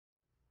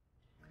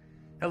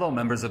Hello,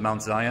 members of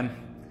Mount Zion.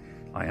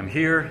 I am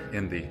here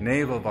in the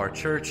nave of our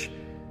church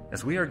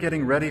as we are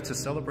getting ready to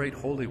celebrate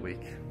Holy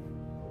Week.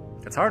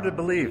 It's hard to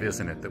believe,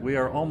 isn't it, that we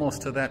are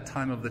almost to that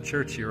time of the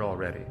church year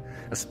already,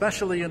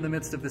 especially in the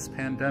midst of this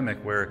pandemic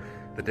where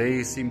the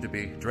days seem to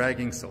be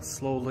dragging so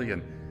slowly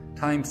and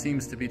time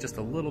seems to be just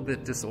a little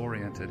bit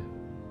disoriented.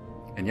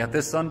 And yet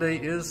this Sunday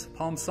is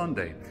Palm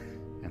Sunday,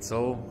 and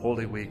so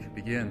Holy Week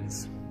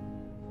begins.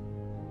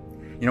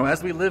 You know,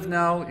 as we live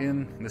now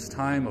in this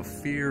time of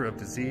fear of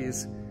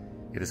disease,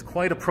 it is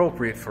quite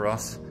appropriate for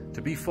us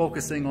to be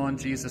focusing on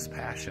Jesus'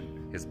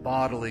 passion, his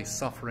bodily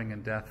suffering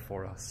and death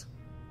for us.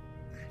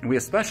 And we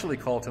especially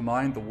call to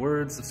mind the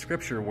words of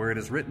Scripture where it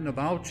is written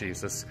about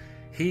Jesus,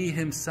 "He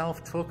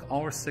himself took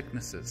our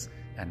sicknesses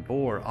and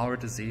bore our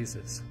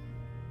diseases."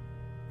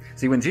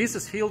 See, when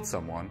Jesus healed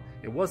someone,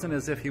 it wasn't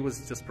as if he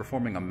was just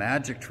performing a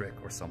magic trick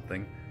or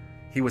something.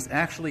 He was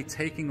actually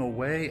taking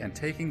away and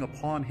taking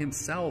upon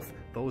himself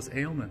those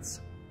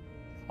ailments.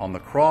 On the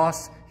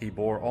cross, he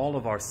bore all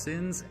of our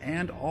sins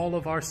and all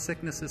of our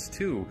sicknesses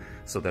too,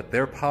 so that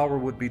their power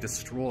would be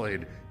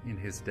destroyed in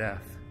his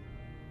death.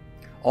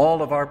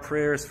 All of our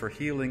prayers for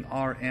healing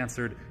are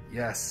answered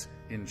yes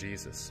in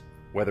Jesus,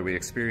 whether we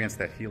experience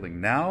that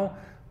healing now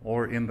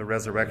or in the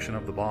resurrection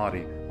of the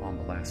body on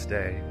the last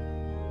day.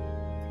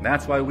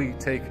 That's why we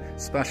take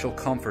special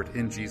comfort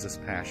in Jesus'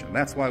 passion.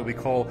 That's why we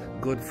call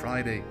Good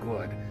Friday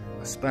good,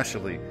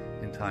 especially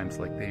in times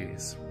like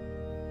these.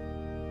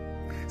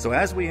 So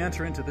as we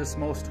enter into this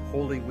most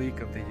holy week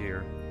of the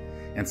year,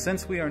 and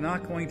since we are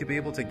not going to be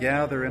able to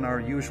gather in our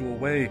usual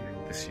way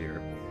this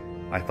year,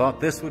 I thought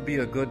this would be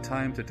a good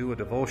time to do a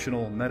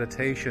devotional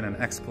meditation and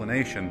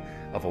explanation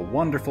of a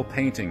wonderful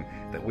painting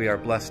that we are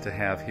blessed to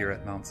have here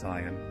at Mount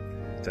Zion,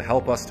 to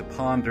help us to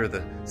ponder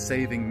the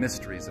saving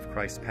mysteries of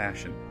Christ's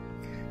passion.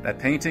 That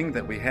painting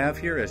that we have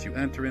here as you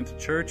enter into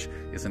church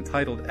is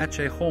entitled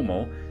Ecce,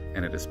 Homo,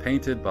 and it is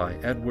painted by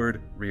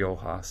Edward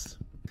Riojas.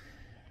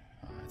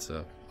 It's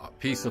a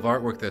piece of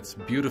artwork that's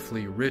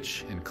beautifully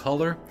rich in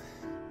color,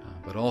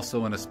 but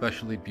also and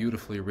especially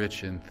beautifully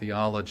rich in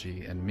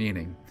theology and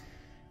meaning.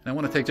 And I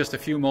want to take just a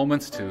few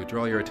moments to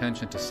draw your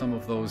attention to some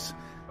of those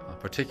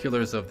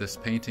particulars of this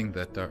painting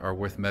that are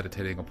worth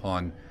meditating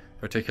upon,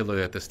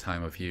 particularly at this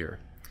time of year.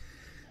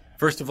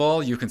 First of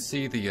all, you can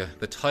see the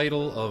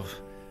title of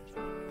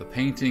the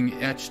painting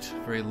etched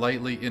very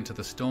lightly into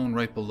the stone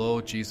right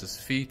below Jesus'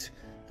 feet,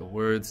 the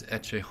words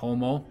Ecce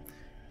Homo,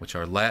 which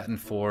are Latin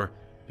for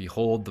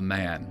 "Behold the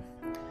man."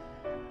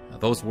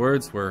 Those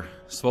words were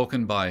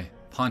spoken by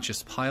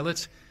Pontius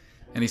Pilate,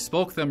 and he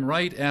spoke them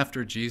right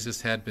after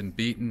Jesus had been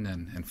beaten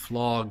and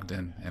flogged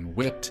and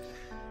whipped.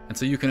 And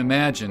so you can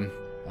imagine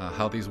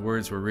how these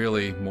words were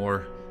really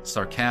more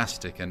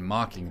sarcastic and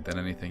mocking than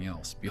anything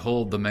else.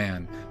 Behold the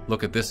man.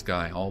 Look at this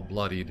guy, all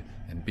bloodied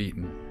and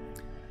beaten.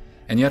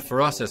 And yet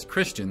for us as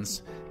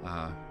Christians,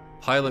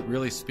 Pilate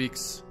really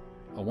speaks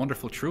a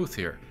wonderful truth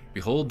here.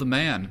 Behold the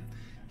man.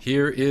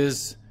 Here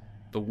is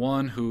the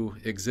one who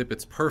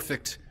exhibits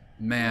perfect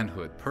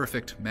manhood,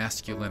 perfect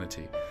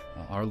masculinity,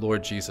 our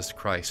Lord Jesus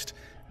Christ,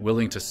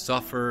 willing to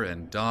suffer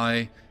and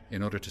die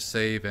in order to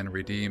save and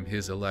redeem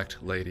his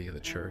elect lady, the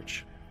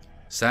church.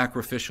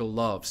 Sacrificial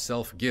love,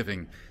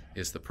 self-giving,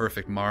 is the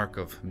perfect mark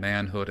of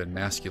manhood and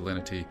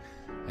masculinity,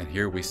 and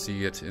here we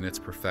see it in its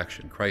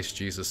perfection. Christ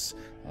Jesus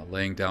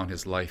laying down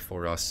his life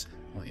for us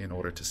in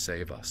order to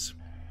save us.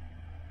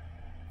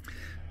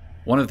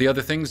 One of the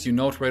other things you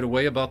note right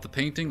away about the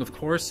painting, of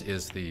course,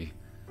 is the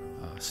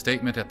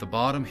statement at the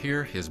bottom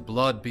here, "His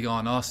blood be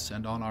on us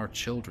and on our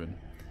children."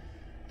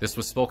 This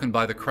was spoken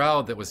by the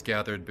crowd that was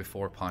gathered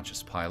before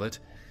Pontius Pilate.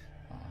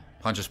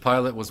 Pontius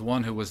Pilate was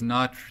one who was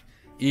not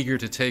eager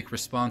to take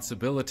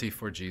responsibility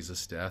for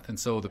Jesus' death, and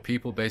so the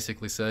people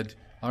basically said,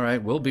 all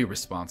right, we'll be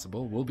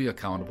responsible, we'll be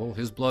accountable,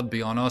 his blood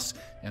be on us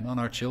and on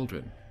our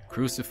children.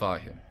 Crucify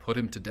him, put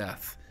him to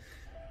death.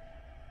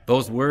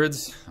 Those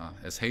words,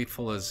 as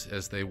hateful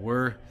as they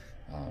were,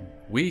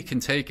 we can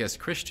take as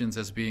Christians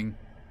as being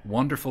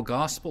wonderful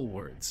gospel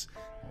words,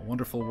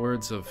 wonderful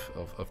words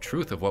of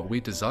truth, of what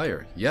we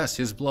desire. Yes,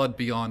 his blood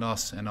be on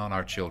us and on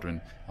our children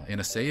in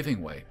a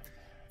saving way.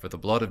 For the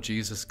blood of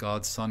Jesus,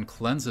 God's Son,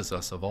 cleanses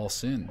us of all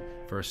sin.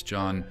 1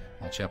 John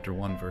chapter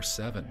 1, verse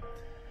 7.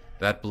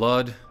 That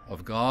blood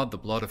of God, the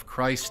blood of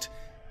Christ,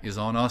 is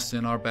on us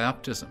in our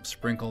baptism,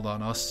 sprinkled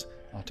on us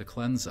to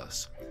cleanse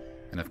us.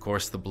 And of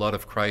course, the blood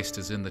of Christ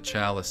is in the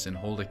chalice in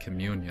Holy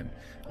Communion,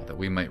 that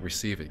we might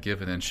receive it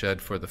given and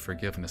shed for the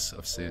forgiveness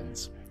of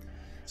sins.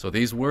 So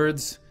these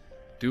words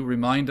do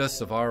remind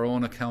us of our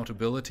own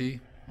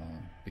accountability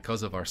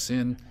because of our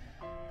sin,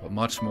 but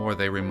much more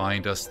they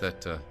remind us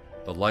that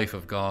the life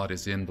of God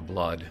is in the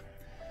blood,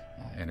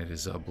 and it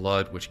is a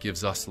blood which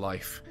gives us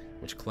life,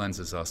 which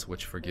cleanses us,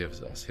 which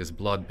forgives us. His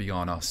blood be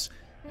on us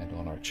and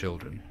on our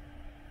children.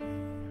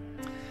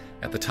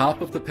 At the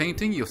top of the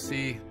painting, you'll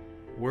see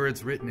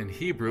words written in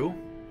Hebrew,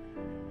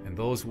 and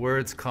those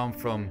words come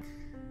from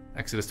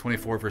Exodus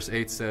 24, verse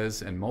 8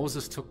 says, "And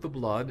Moses took the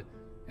blood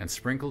and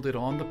sprinkled it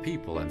on the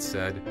people and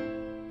said,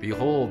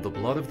 Behold the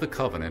blood of the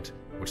covenant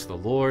which the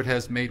Lord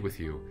has made with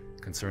you.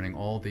 concerning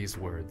all these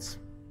words.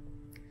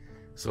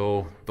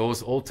 So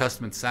those Old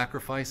Testament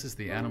sacrifices,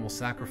 the animal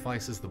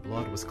sacrifices, the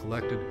blood was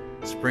collected,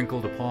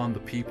 sprinkled upon the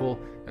people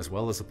as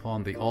well as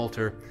upon the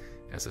altar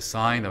as a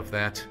sign of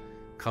that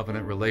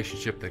covenant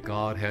relationship that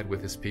God had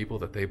with his people,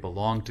 that they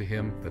belonged to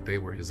him, that they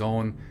were his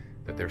own,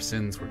 that their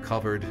sins were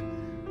covered,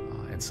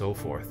 and so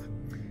forth.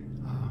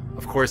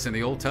 Of course, in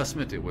the Old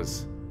Testament, it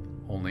was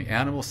only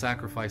animal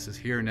sacrifices.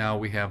 Here now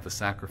we have the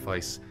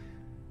sacrifice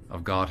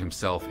of God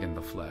himself in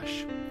the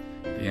flesh.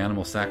 The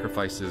animal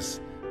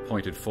sacrifices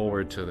pointed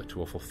forward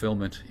to a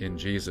fulfillment in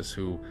Jesus,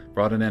 who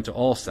brought an end to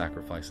all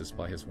sacrifices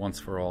by his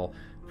once-for-all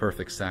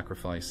perfect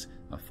sacrifice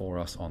for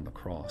us on the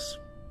cross.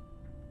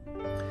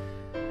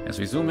 As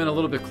we zoom in a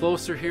little bit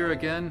closer here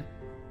again,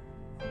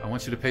 I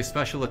want you to pay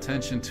special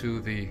attention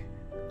to the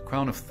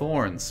crown of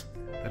thorns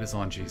that is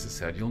on Jesus'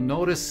 head. You'll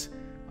notice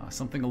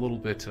something a little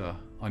bit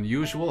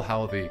unusual,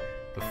 how the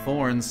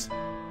thorns,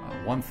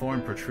 one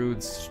thorn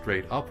protrudes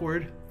straight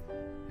upward,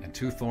 and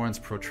two thorns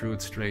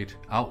protrude straight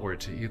outward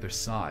to either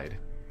side.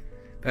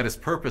 That is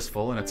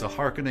purposeful, and it's a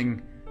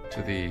hearkening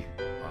to the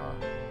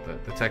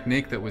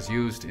technique that was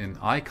used in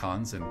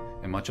icons and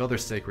much other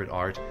sacred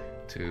art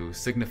to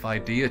signify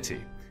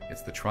deity.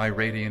 It's the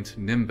triradiant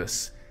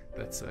nimbus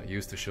that's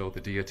used to show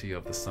the deity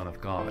of the Son of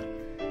God.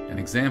 An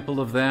example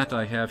of that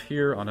I have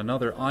here on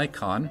another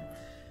icon,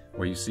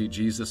 where you see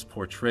Jesus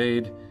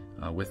portrayed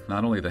with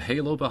not only the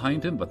halo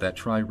behind him, but that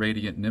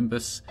triradiant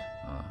nimbus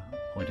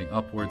pointing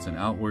upwards and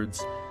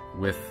outwards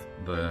with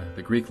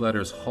the Greek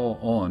letters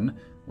Hoon,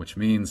 which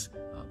means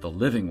the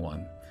living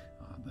one,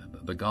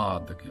 the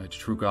God, the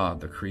true God,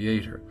 the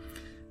Creator.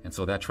 And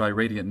so that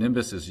triradiant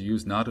nimbus is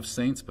used not of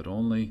saints, but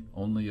only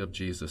of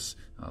Jesus,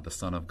 the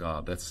Son of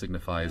God. That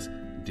signifies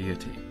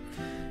deity.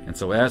 And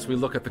so as we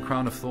look at the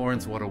crown of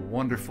thorns, what a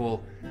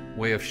wonderful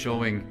way of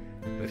showing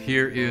that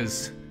here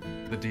is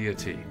the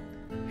deity,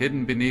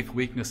 hidden beneath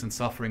weakness and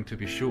suffering, to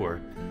be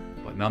sure,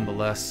 but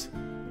nonetheless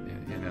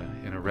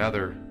in a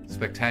rather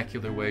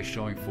spectacular way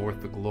showing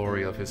forth the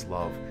glory of his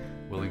love,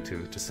 willing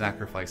to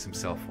sacrifice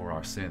himself for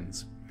our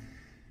sins.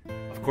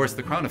 Of course,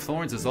 the crown of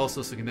thorns is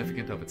also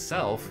significant of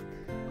itself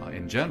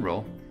in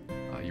general.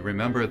 You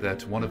remember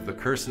that one of the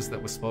curses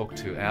that was spoke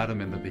to Adam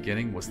in the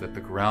beginning was that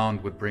the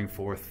ground would bring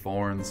forth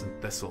thorns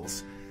and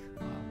thistles,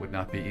 would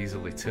not be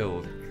easily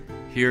tilled.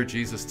 Here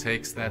Jesus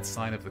takes that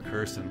sign of the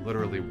curse and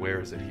literally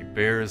wears it. He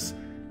bears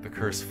the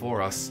curse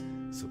for us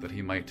so that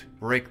he might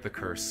break the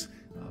curse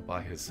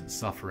by his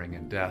suffering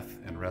and death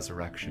and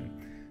resurrection.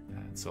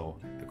 And so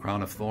the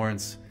crown of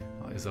thorns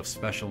is of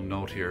special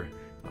note here.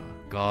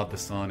 God the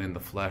Son in the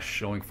flesh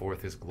showing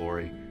forth his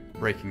glory,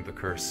 breaking the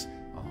curse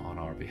on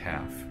our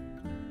behalf.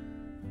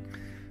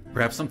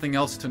 Perhaps something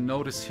else to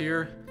notice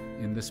here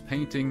in this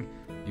painting,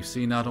 you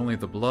see not only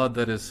the blood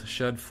that is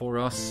shed for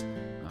us,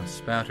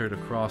 spattered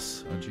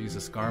across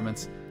Jesus'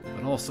 garments,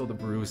 but also the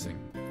bruising.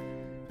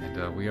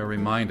 And we are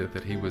reminded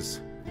that he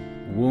was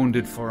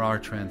wounded for our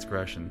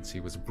transgressions,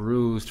 he was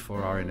bruised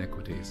for our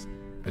iniquities.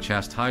 The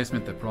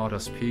chastisement that brought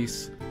us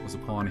peace was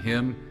upon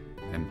him,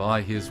 and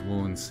by his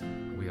wounds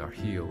we are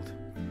healed.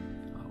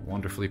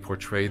 Wonderfully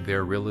portrayed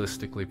there,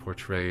 realistically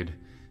portrayed,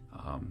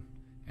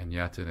 and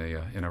yet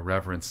in a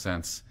reverent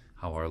sense,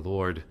 how our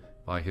Lord,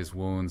 by his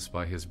wounds,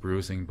 by his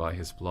bruising, by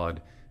his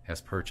blood, has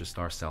purchased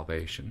our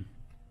salvation.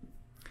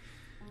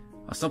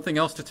 Something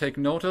else to take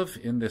note of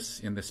in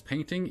this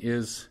painting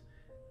is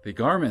the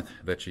garment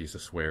that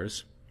Jesus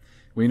wears.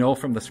 We know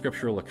from the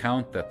scriptural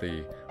account that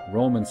the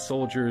Roman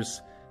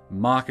soldiers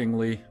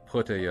mockingly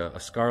put a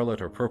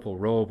scarlet or purple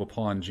robe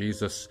upon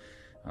Jesus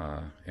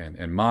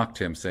and mocked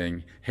him,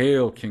 saying,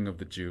 "Hail, King of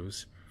the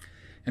Jews."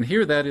 And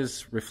here that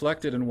is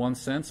reflected in one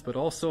sense, but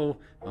also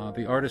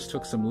the artist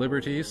took some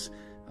liberties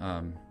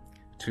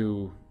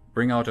to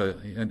bring out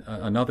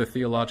another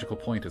theological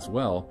point as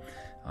well.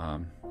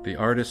 The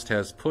artist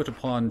has put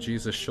upon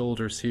Jesus'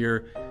 shoulders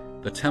here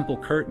the temple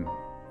curtain.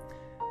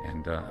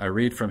 And I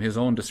read from his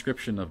own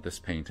description of this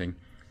painting: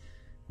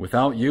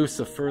 "Without use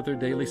of further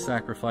daily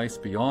sacrifice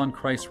beyond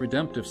Christ's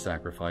redemptive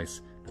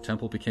sacrifice, the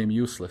temple became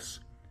useless.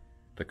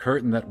 The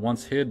curtain that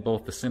once hid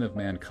both the sin of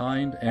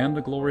mankind and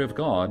the glory of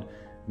God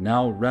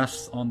now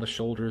rests on the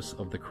shoulders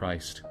of the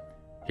Christ,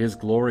 his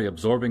glory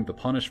absorbing the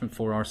punishment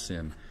for our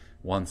sin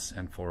once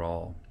and for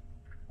all."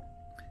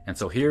 And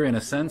so here, in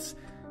a sense,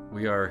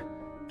 we are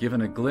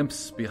given a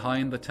glimpse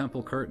behind the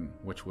temple curtain,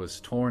 which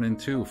was torn in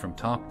two from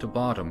top to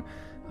bottom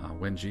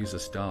when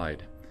Jesus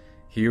died.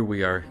 Here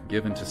we are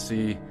given to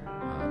see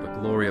the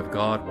glory of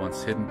God,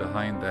 once hidden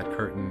behind that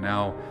curtain,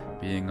 now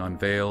being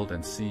unveiled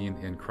and seen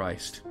in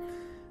Christ.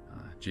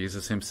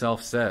 Jesus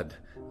himself said,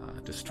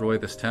 "Destroy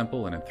this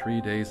temple, and in 3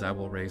 days I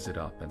will raise it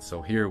up." And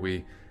so here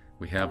we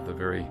have the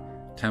very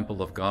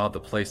temple of God, the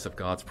place of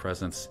God's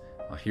presence,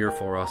 here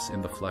for us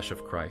in the flesh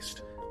of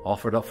Christ,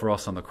 offered up for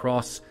us on the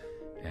cross,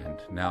 and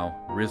now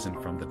risen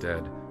from the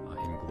dead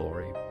in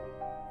glory.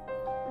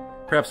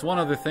 Perhaps one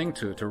other thing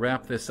to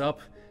wrap this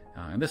up,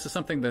 and this is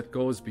something that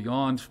goes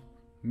beyond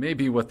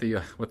maybe what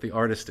the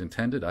artist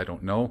intended, I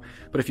don't know,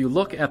 but if you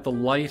look at the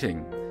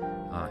lighting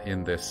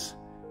in this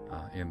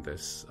in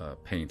this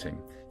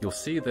painting. You'll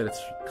see that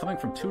it's coming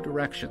from two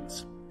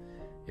directions.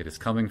 It is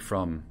coming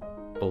from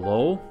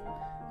below.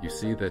 You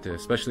see that,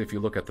 especially if you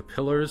look at the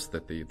pillars,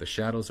 that the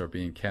shadows are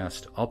being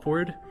cast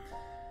upward.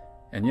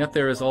 And yet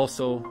there is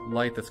also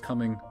light that's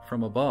coming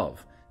from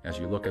above. As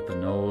you look at the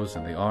nose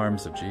and the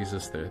arms of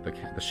Jesus,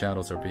 the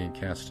shadows are being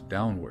cast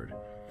downward.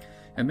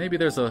 And maybe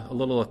there's a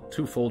little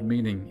twofold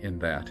meaning in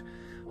that.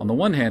 On the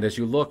one hand, as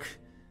you look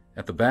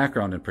at the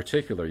background in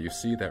particular, you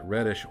see that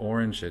reddish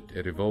orange. It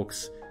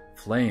evokes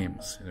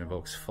flames. It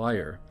evokes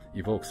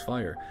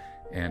fire.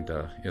 And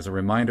is a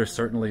reminder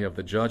certainly of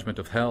the judgment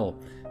of hell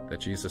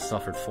that Jesus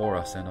suffered for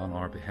us and on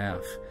our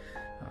behalf.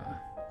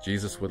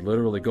 Jesus would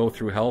literally go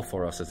through hell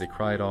for us as he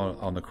cried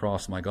on the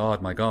cross, my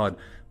God,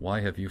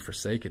 why have you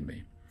forsaken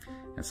me?"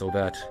 And so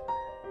that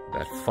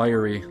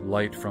fiery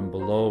light from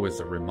below is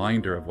a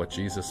reminder of what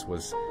Jesus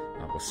was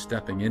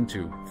stepping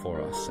into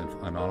for us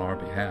and on our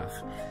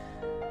behalf.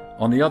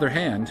 On the other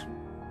hand,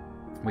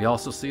 we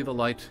also see the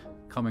light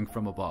coming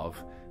from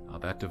above,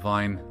 that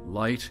divine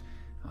light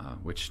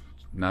which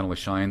not only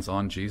shines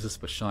on Jesus,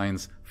 but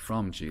shines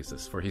from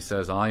Jesus. For he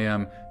says, "I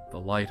am the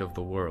light of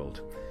the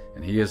world."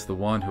 And he is the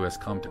one who has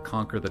come to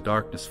conquer the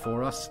darkness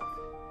for us.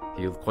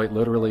 He quite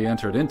literally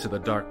entered into the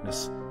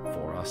darkness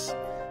for us,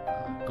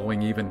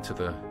 going even to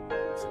the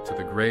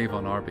grave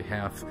on our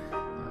behalf,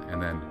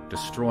 and then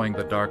destroying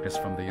the darkness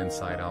from the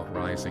inside out,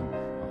 rising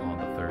on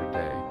the third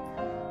day.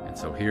 And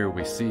so here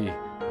we see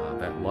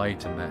that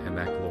light and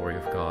that glory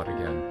of God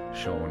again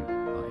shown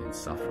in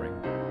suffering.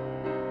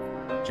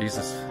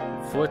 Jesus'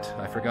 foot,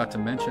 I forgot to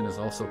mention, is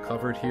also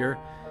covered here.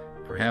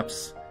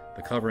 Perhaps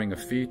the covering of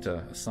feet,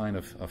 a sign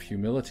of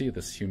humility,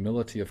 this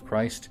humility of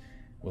Christ,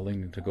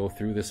 willing to go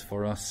through this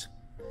for us.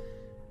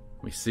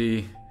 We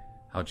see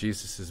how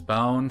Jesus is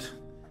bound,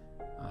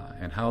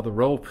 and how the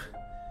rope,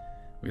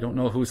 we don't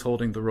know who's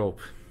holding the rope.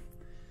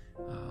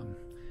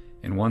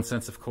 In one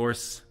sense, of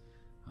course,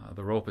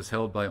 the rope is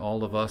held by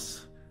all of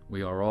us.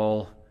 We are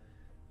all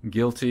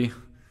guilty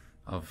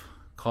of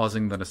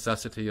causing the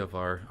necessity of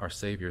our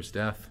Savior's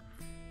death.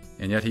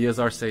 And yet he is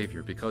our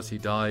Savior. Because he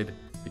died,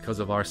 because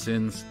of our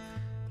sins,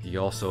 he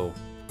also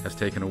has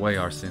taken away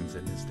our sins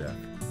in his death.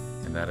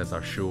 And that is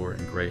our sure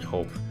and great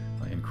hope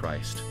in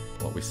Christ,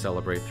 what we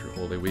celebrate through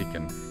Holy Week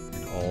and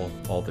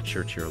all the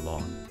church year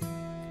long.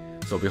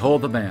 So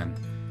behold the man.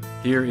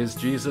 Here is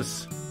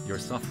Jesus, your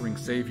suffering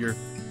Savior,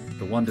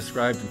 the one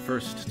described in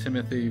 1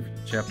 Timothy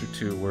chapter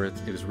 2, where it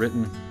is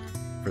written,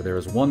 "For there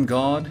is one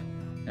God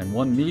and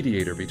one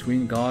mediator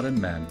between God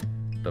and men,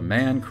 the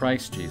man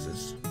Christ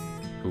Jesus,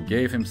 who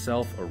gave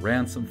himself a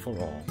ransom for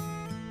all,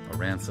 a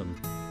ransom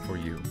for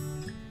you."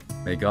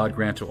 May God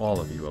grant to all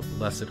of you a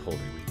blessed Holy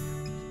Week.